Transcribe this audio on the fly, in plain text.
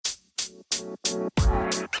What's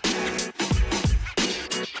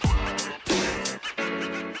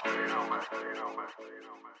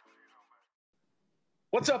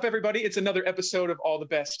up, everybody? It's another episode of All the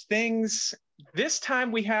Best Things. This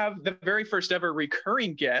time we have the very first ever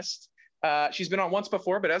recurring guest. She's been on once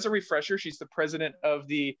before, but as a refresher, she's the president of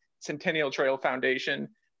the Centennial Trail Foundation.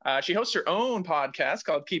 She hosts her own podcast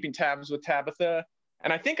called Keeping Tabs with Tabitha.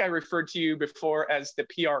 And I think I referred to you before as the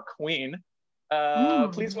PR queen.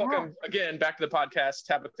 Please welcome again back to the podcast,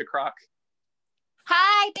 Tabitha Kroc.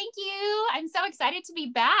 Hi, thank you. I'm so excited to be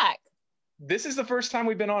back. This is the first time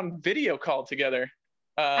we've been on video call together.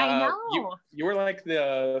 I know. You were like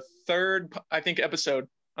the third, I think, episode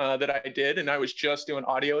that I did, and I was just doing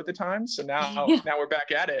audio at the time. So now we're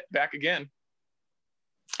back at it, back again.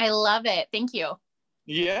 I love it. Thank you.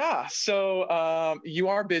 Yeah. So you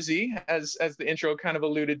are busy, as the intro kind of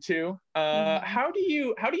alluded to. How do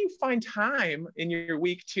you find time in your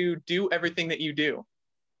week to do everything that you do?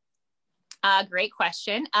 Great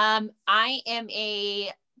question. I am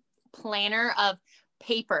a planner of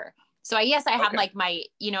paper. So I have like my,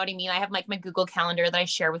 you know what I mean? I have like my Google Calendar that I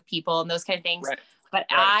share with people and those kind of things. Right. But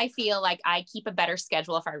I feel like I keep a better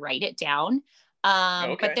schedule if I write it down.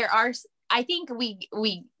 But I think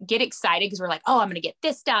we get excited because we're like, oh, I'm going to get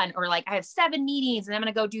this done. Or like, I have 7 meetings and I'm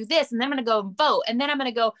going to go do this and then I'm going to go vote and then I'm going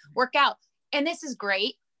to go work out. And this is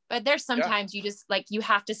great. But there's sometimes you just like, you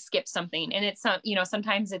have to skip something. And it's,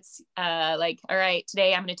 sometimes it's like, all right,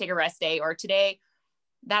 today I'm going to take a rest day, or today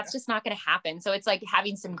that's just not going to happen. So it's like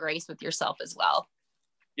having some grace with yourself as well.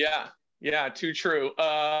 Yeah, too true.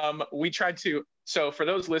 So for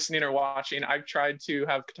those listening or watching, I've tried to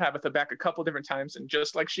have Tabitha back a couple different times. And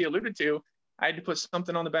just like she alluded to, I had to put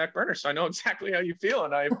something on the back burner. So I know exactly how you feel.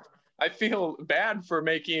 And I feel bad for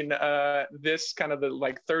making this kind of the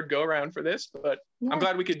like third go around for this, but I'm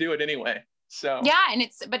glad we could do it anyway. So yeah, and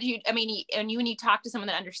when you talk to someone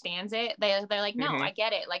that understands it, they're like, no, I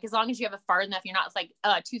get it. Like as long as you have it far enough, you're not like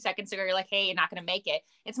 2 seconds ago, you're like, hey, you're not going to make it.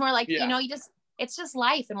 It's more like, it's just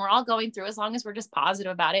life, and we're all going through. As long as we're just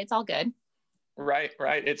positive about it, it's all good. Right.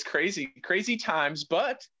 It's crazy times,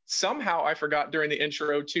 but somehow I forgot during the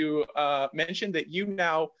intro to mention that you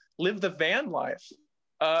now live the van life.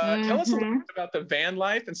 Tell us a little bit about the van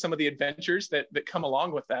life and some of the adventures that come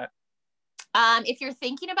along with that. If you're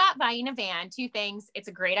thinking about buying a van, 2 things, it's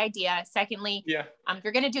a great idea. Secondly, if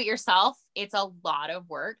you're going to do it yourself, it's a lot of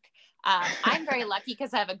work. I'm very lucky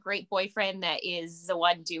because I have a great boyfriend that is the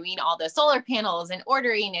one doing all the solar panels and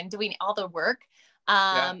ordering and doing all the work.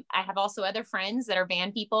 I have also other friends that are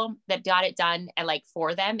van people that got it done and like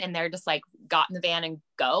for them, and they're just like got in the van and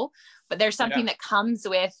go. But there's something that comes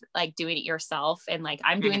with like doing it yourself, and like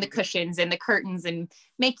I'm doing the cushions and the curtains and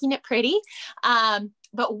making it pretty.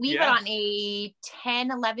 But we went on a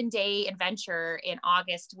 11 day adventure in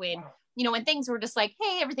August when things were just like,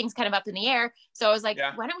 hey, everything's kind of up in the air. So I was like,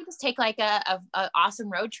 why don't we just take like a awesome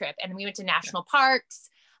road trip? And we went to national parks.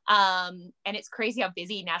 And it's crazy how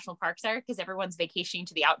busy national parks are because everyone's vacationing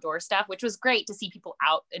to the outdoor stuff, which was great to see people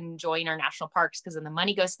out enjoying our national parks because then the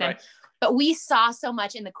money goes to them. But we saw so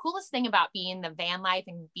much. And the coolest thing about being the van life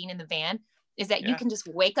and being in the van is that you can just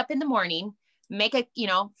wake up in the morning, make a,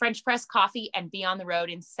 French press coffee and be on the road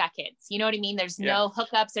in seconds. You know what I mean? There's no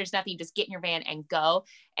hookups. There's nothing. You just get in your van and go.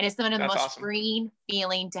 And it's one of the most freeing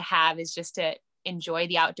feeling to have is just to enjoy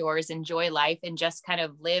the outdoors, enjoy life, and just kind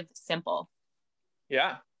of live simple.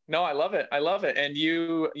 Yeah. No, I love it. And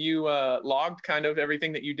you logged kind of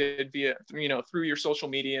everything that you did via, through your social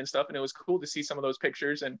media and stuff. And it was cool to see some of those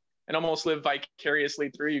pictures and almost live vicariously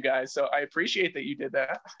through you guys. So I appreciate that you did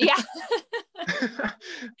that. Yeah.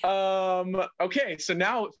 Okay. So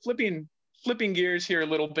now flipping gears here a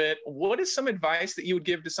little bit, what is some advice that you would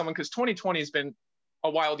give to someone? Because 2020 has been a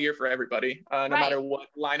wild year for everybody, no matter what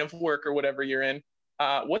line of work or whatever you're in.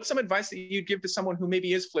 What's some advice that you'd give to someone who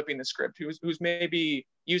maybe is flipping the script, who's maybe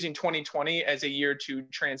using 2020 as a year to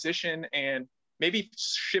transition and maybe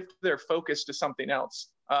shift their focus to something else?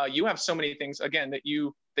 You have so many things, again, that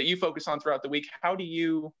you focus on throughout the week. How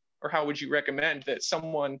would you recommend that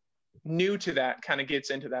someone new to that kind of gets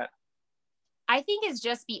into that? I think is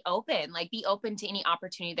just be open to any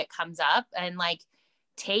opportunity that comes up, and like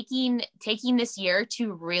taking this year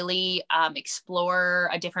to really explore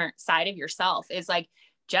a different side of yourself is like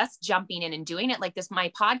just jumping in and doing it. Like this, my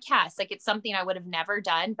podcast, like it's something I would have never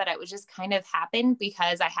done, but it was just kind of happened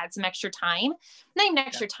because I had some extra time. Not even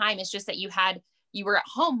extra time. It's just that you were at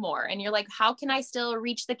home more and you're like, how can I still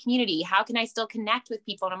reach the community? How can I still connect with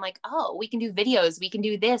people? And I'm like, oh, we can do videos, we can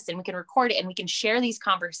do this, and we can record it, and we can share these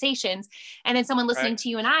conversations. And then someone listening to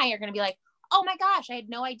you and I are going to be like, oh my gosh, I had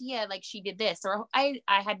no idea, like she did this, or I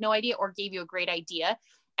had no idea, or gave you a great idea.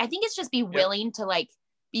 I think it's just be willing to like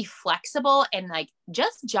be flexible and like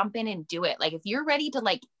just jump in and do it. Like if you're ready to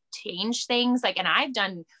like change things, like, and I've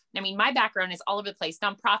done, I mean, my background is all over the place,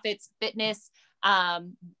 nonprofits, fitness,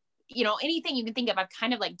 you know, anything you can think of. I've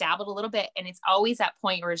kind of like dabbled a little bit, and it's always that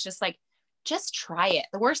point where it's just like, just try it.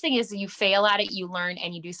 The worst thing is you fail at it, you learn,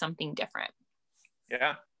 and you do something different.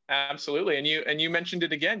 Yeah, absolutely. And you mentioned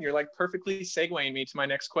it again. You're like perfectly segueing me to my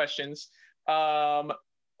next questions.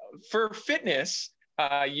 For fitness,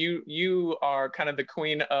 you are kind of the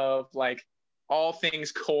queen of like all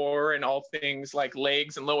things core and all things like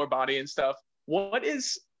legs and lower body and stuff. What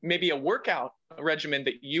is maybe a workout regimen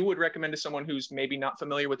that you would recommend to someone who's maybe not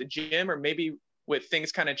familiar with the gym, or maybe with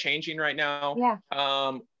things kind of changing right now? Yeah.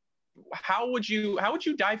 How would you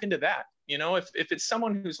dive into that? You know, if it's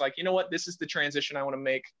someone who's like, you know what, this is the transition I want to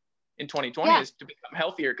make in 2020 is to become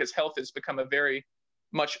healthier, because health has become a very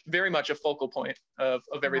much a focal point of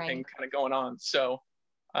everything kind of going on. So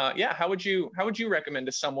how would you recommend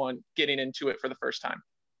to someone getting into it for the first time?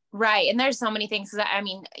 Right. And there's so many things. I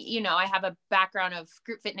mean, you know, I have a background of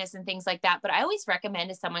group fitness and things like that, but I always recommend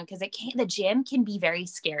to someone, because the gym can be very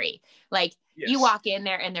scary. Like you walk in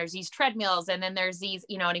there and there's these treadmills, and then there's these,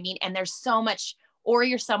 you know what I mean? And there's so much, or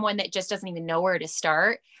you're someone that just doesn't even know where to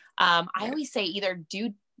start. I always say either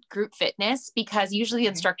do group fitness, because usually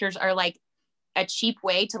instructors are like a cheap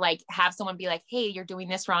way to like have someone be like, hey, you're doing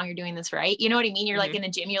this wrong, you're doing this right. You know what I mean? You're like in the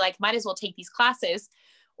gym, you're like, might as well take these classes,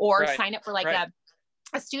 or sign up for like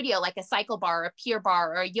a studio, like a cycle bar, a Pure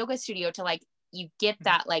Barre, or a yoga studio, to like, you get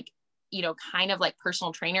that like, you know, kind of like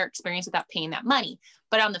personal trainer experience without paying that money.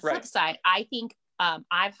 But on the flip side, I think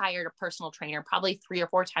I've hired a personal trainer probably 3 or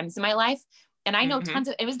 4 times in my life. And I know tons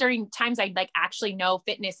of, it was during times I like actually know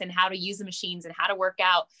fitness and how to use the machines and how to work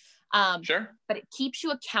out. But it keeps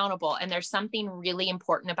you accountable. And there's something really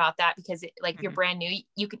important about that, because like you're brand new,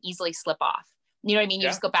 you can easily slip off. You know what I mean? You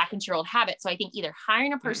just go back into your old habits. So I think either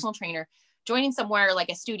hiring a personal trainer, joining somewhere like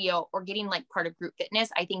a studio, or getting like part of group fitness,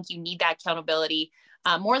 I think you need that accountability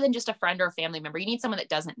more than just a friend or a family member. You need someone that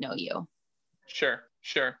doesn't know you. Sure.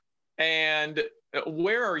 And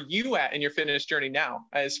where are you at in your fitness journey now?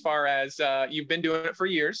 As far as you've been doing it for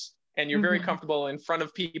years, and you're very comfortable in front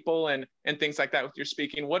of people and things like that with your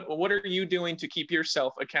speaking. What are you doing to keep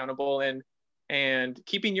yourself accountable and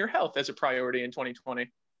keeping your health as a priority in 2020?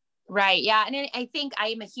 Right. Yeah. And I think I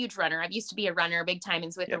am a huge runner. I've used to be a runner big time.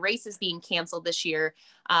 And so with the races being canceled this year,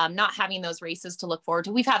 not having those races to look forward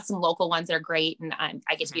to, we've had some local ones that are great, and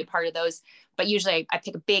I get to be a part of those. But usually I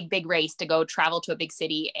pick a big race to go travel to a big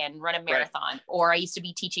city and run a marathon. Or I used to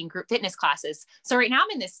be teaching group fitness classes. So right now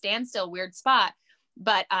I'm in this standstill weird spot.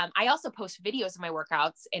 But I also post videos of my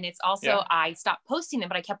workouts, and it's also, I stopped posting them,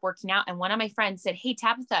 but I kept working out. And one of my friends said, hey,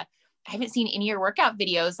 Tabitha, I haven't seen any of your workout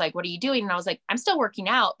videos. Like, what are you doing? And I was like, I'm still working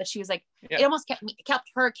out. But she was like, it almost kept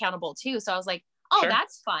her accountable too. So I was like, oh,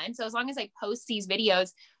 that's fun. So as long as I post these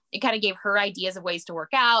videos, it kind of gave her ideas of ways to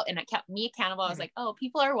work out, and it kept me accountable. I was like, oh,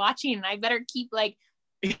 people are watching, and I better keep like,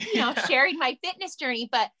 you know, sharing my fitness journey.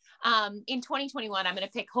 But in 2021, I'm going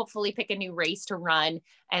to hopefully pick a new race to run,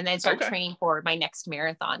 and then start training for my next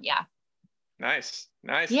marathon. Yeah. Nice.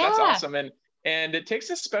 That's awesome. And it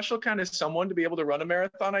takes a special kind of someone to be able to run a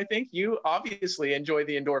marathon. I think you obviously enjoy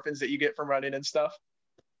the endorphins that you get from running and stuff.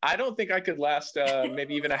 I don't think I could last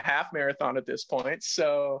maybe even a half marathon at this point.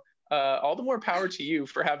 So all the more power to you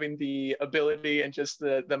for having the ability and just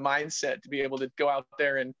the mindset to be able to go out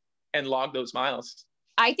there and log those miles.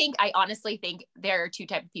 I honestly think there are 2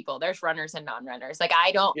 types of people. There's runners and non-runners. Like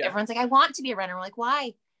everyone's like, I want to be a runner. I'm like,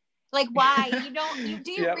 why? Like, why?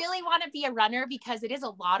 You really want to be a runner, because it is a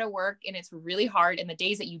lot of work and it's really hard. And the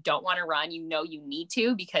days that you don't want to run, you know, you need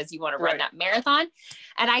to, because you want to run that marathon.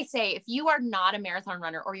 And I say, if you are not a marathon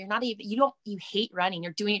runner, or you're not even, you hate running,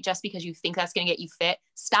 you're doing it just because you think that's going to get you fit,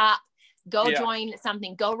 stop. Go join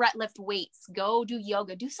something, go lift weights, go do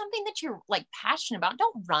yoga, do something that you're like passionate about.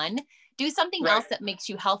 Don't run, do something else that makes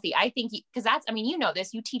you healthy. I think, because that's, I mean, you know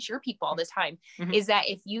this, you teach your people all the time, is that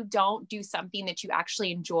if you don't do something that you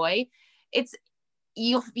actually enjoy,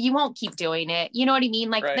 you won't keep doing it. You know what I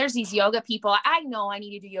mean? Like there's these yoga people. I know I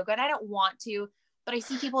need to do yoga and I don't want to, but I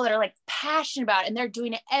see people that are like passionate about it, and they're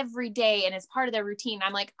doing it every day, and it's part of their routine.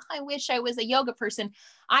 I'm like, I wish I was a yoga person.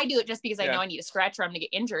 I do it just because I know I need to stretch or I'm going to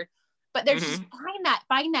get injured. But there's just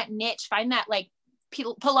find that niche, find that like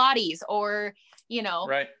Pilates, or, you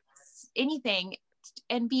know, anything,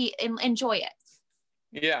 and enjoy it.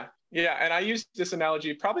 Yeah. And I use this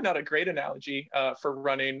analogy, probably not a great analogy for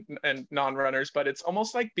running and non-runners, but it's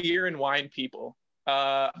almost like beer and wine people.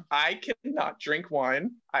 I cannot drink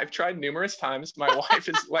wine. I've tried numerous times. My wife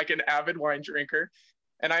is like an avid wine drinker,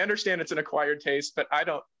 and I understand it's an acquired taste, but I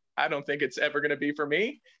don't I don't think it's ever going to be for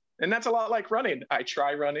me. And that's a lot like running. I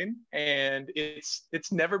try running and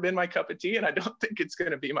it's never been my cup of tea, and I don't think it's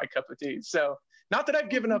going to be my cup of tea. So not that I've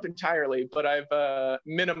given up entirely, but I've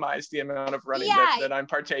minimized the amount of running that I'm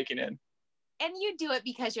partaking in. And you do it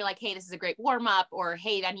because you're like, hey, this is a great warm up, or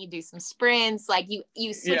hey, I need to do some sprints. Like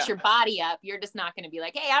you switch your body up. You're just not going to be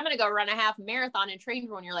like, hey, I'm going to go run a half marathon and train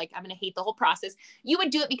for when you're like, I'm going to hate the whole process. You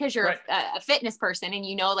would do it because you're a fitness person and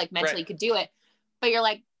like mentally could do it. But you're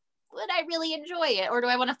like, would I really enjoy it? Or do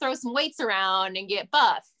I want to throw some weights around and get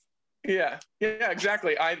buff? Yeah,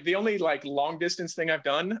 exactly. The only like long distance thing I've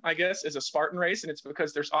done, I guess, is a Spartan race. And it's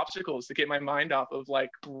because there's obstacles to get my mind off of like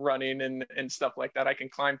running and stuff like that. I can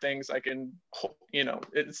climb things. I can,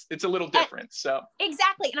 it's a little different. So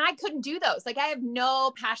exactly. And I couldn't do those. Like I have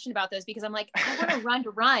no passion about those because I'm like, I want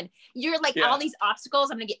to run. You're like all these obstacles.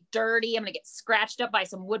 I'm going to get dirty. I'm going to get scratched up by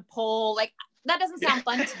some wood pole. Like that doesn't sound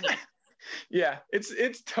fun to me. Yeah,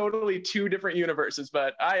 it's totally two different universes,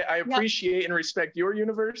 but I appreciate and respect your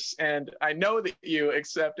universe, and I know that you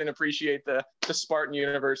accept and appreciate the Spartan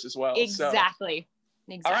universe as well. Exactly.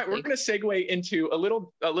 All right, we're going to segue into a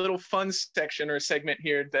little fun section or segment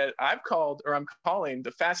here that I'm calling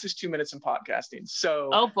the fastest 2 minutes in podcasting. So,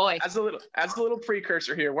 oh boy, as a little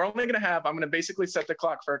precursor here, I'm going to basically set the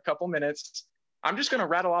clock for a couple minutes. I'm just going to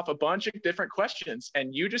rattle off a bunch of different questions,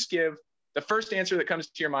 and you just give the first answer that comes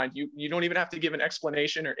to your mind. You don't even have to give an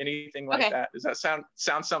explanation or anything like that. Does that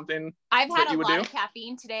sound something? I've had a lot of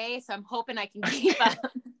caffeine today, so I'm hoping I can keep up.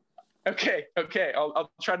 Okay.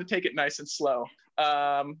 I'll try to take it nice and slow.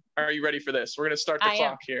 Are you ready for this? We're gonna start the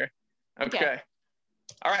clock here. Okay.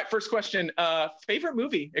 All right. First question. Favorite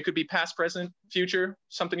movie? It could be past, present, future.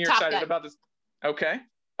 Something you're excited about. This. Okay.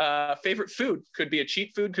 Favorite food? Could be a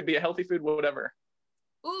cheat food. Could be a healthy food. Whatever.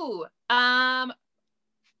 Ooh.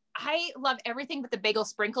 I love everything but the bagel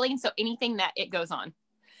sprinkling, so anything that it goes on.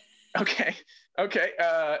 Okay.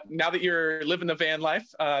 Now that you're living the van life,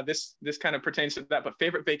 this kind of pertains to that, but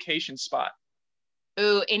favorite vacation spot?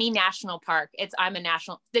 Ooh, any national park. The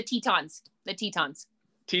Tetons.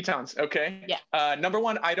 Tetons, okay. Yeah. Number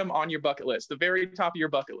one item on your bucket list, the very top of your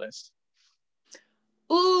bucket list.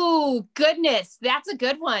 Ooh, goodness. That's a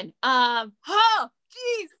good one.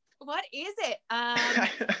 Geez. What is it?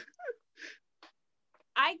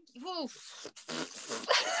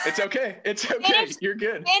 It's okay. You're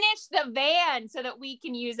good. Finish the van so that we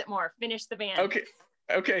can use it more. Finish the van.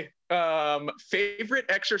 Okay. Favorite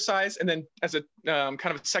exercise, and then as a kind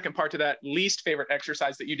of a second part to that, least favorite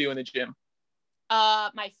exercise that you do in the gym.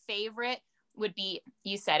 My favorite would be,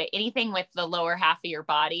 you said it, anything with the lower half of your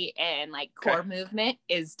body and like core movement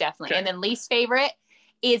is definitely. And then least favorite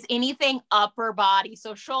is anything upper body,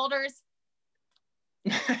 so shoulders.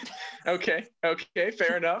 Okay,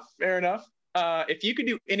 fair enough. If you could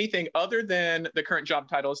do anything other than the current job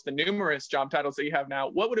titles, the numerous job titles that you have now,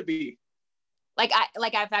 what would it be? Like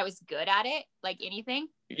if I was good at it, like anything?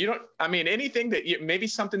 Anything that maybe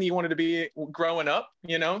something that you wanted to be growing up,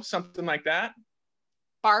 something like that.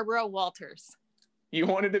 Barbara Walters. You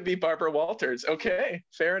wanted to be Barbara Walters. Okay,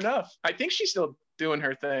 fair enough. I think she's still doing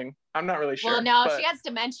her thing. I'm not really sure. Well, no, she has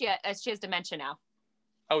dementia. She has dementia now.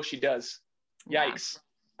 Oh, she does. Yikes.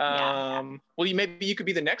 Yeah. Well, maybe you could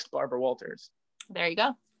be the next Barbara Walters. There you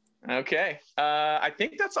go. Okay. I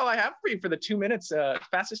think that's all I have for you for the 2 minutes,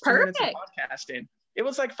 fastest 2 minutes of podcasting. It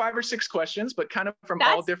was like 5 or 6 questions, but kind of from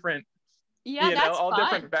all different,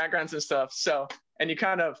 different backgrounds and stuff. So, and you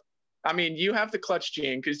kind of, you have the clutch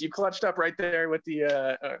gene because you clutched up right there with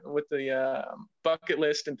the bucket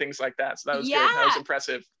list and things like that. So that was good. That was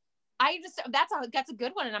impressive. That's a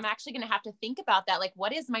good one. And I'm actually going to have to think about that. Like,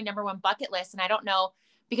 what is my number one bucket list? And I don't know,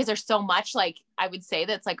 because there's so much, like, I would say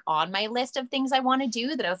that's like on my list of things I want to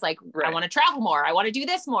do that I was like, I want to travel more. I want to do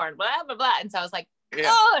this more and blah, blah, blah. And so I was like,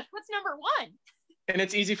 what's number one? And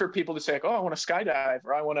it's easy for people to say, like, oh, I want to skydive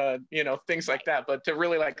or I want to, things like that. But to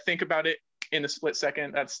really like think about it in a split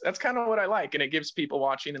second, that's kind of what I like. And it gives people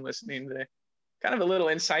watching and listening the kind of a little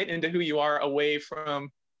insight into who you are away from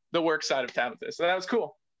the work side of Tabitha. So that was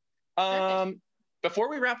cool. Before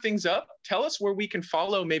we wrap things up, tell us where we can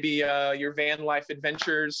follow maybe your van life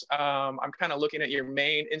adventures. I'm kind of looking at your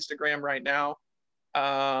main Instagram right now.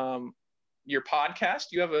 Your podcast,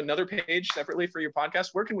 you have another page separately for your podcast.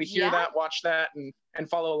 Where can we hear that, watch that, and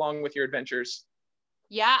follow along with your adventures?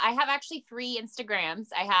 Yeah, I have actually 3 Instagrams.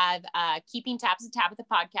 I have Keeping Tabs with Tabitha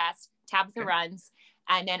podcast, Tabitha Runs,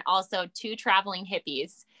 and then also 2 Traveling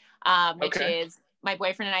Hippies, which is my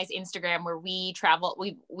boyfriend and I's Instagram, where we travel.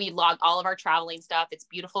 We log all of our traveling stuff. It's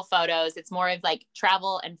beautiful photos. It's more of like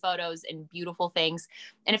travel and photos and beautiful things.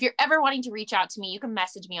 And if you're ever wanting to reach out to me, you can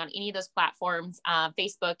message me on any of those platforms,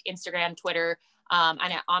 Facebook, Instagram, Twitter.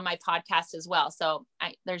 and on my podcast as well. So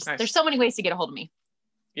Nice. there's so many ways to get a hold of me.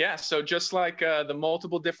 Yeah. So just like the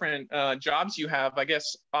multiple different jobs you have, I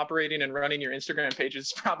guess operating and running your Instagram page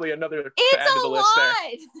is probably another to add to the list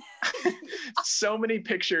there. So many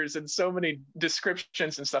pictures and so many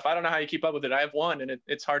descriptions and stuff. I don't know how you keep up with it. I have one and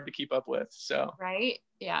it's hard to keep up with. So. Right.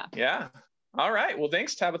 Yeah. Yeah. All right. Well,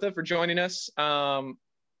 thanks, Tabitha, for joining us.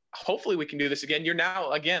 Hopefully we can do this again. You're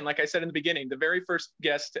now, again, like I said in the beginning, the very first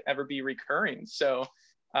guest to ever be recurring. So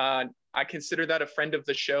I consider that a friend of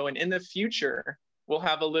the show. And in the future, we'll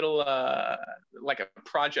have a little like a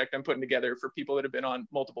project I'm putting together for people that have been on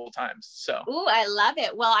multiple times. So. Ooh, I love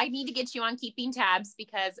it. Well, I need to get you on Keeping Tabs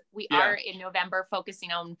because we are in November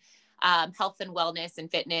focusing on health and wellness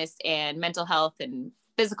and fitness and mental health and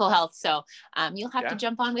physical health. So you'll have to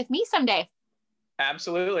jump on with me someday.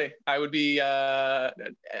 Absolutely. I would be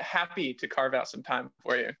happy to carve out some time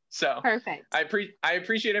for you. So perfect. I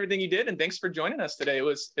appreciate everything you did. And thanks for joining us today.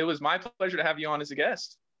 It was my pleasure to have you on as a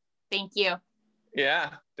guest. Thank you.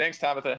 Yeah. Thanks, Tabitha.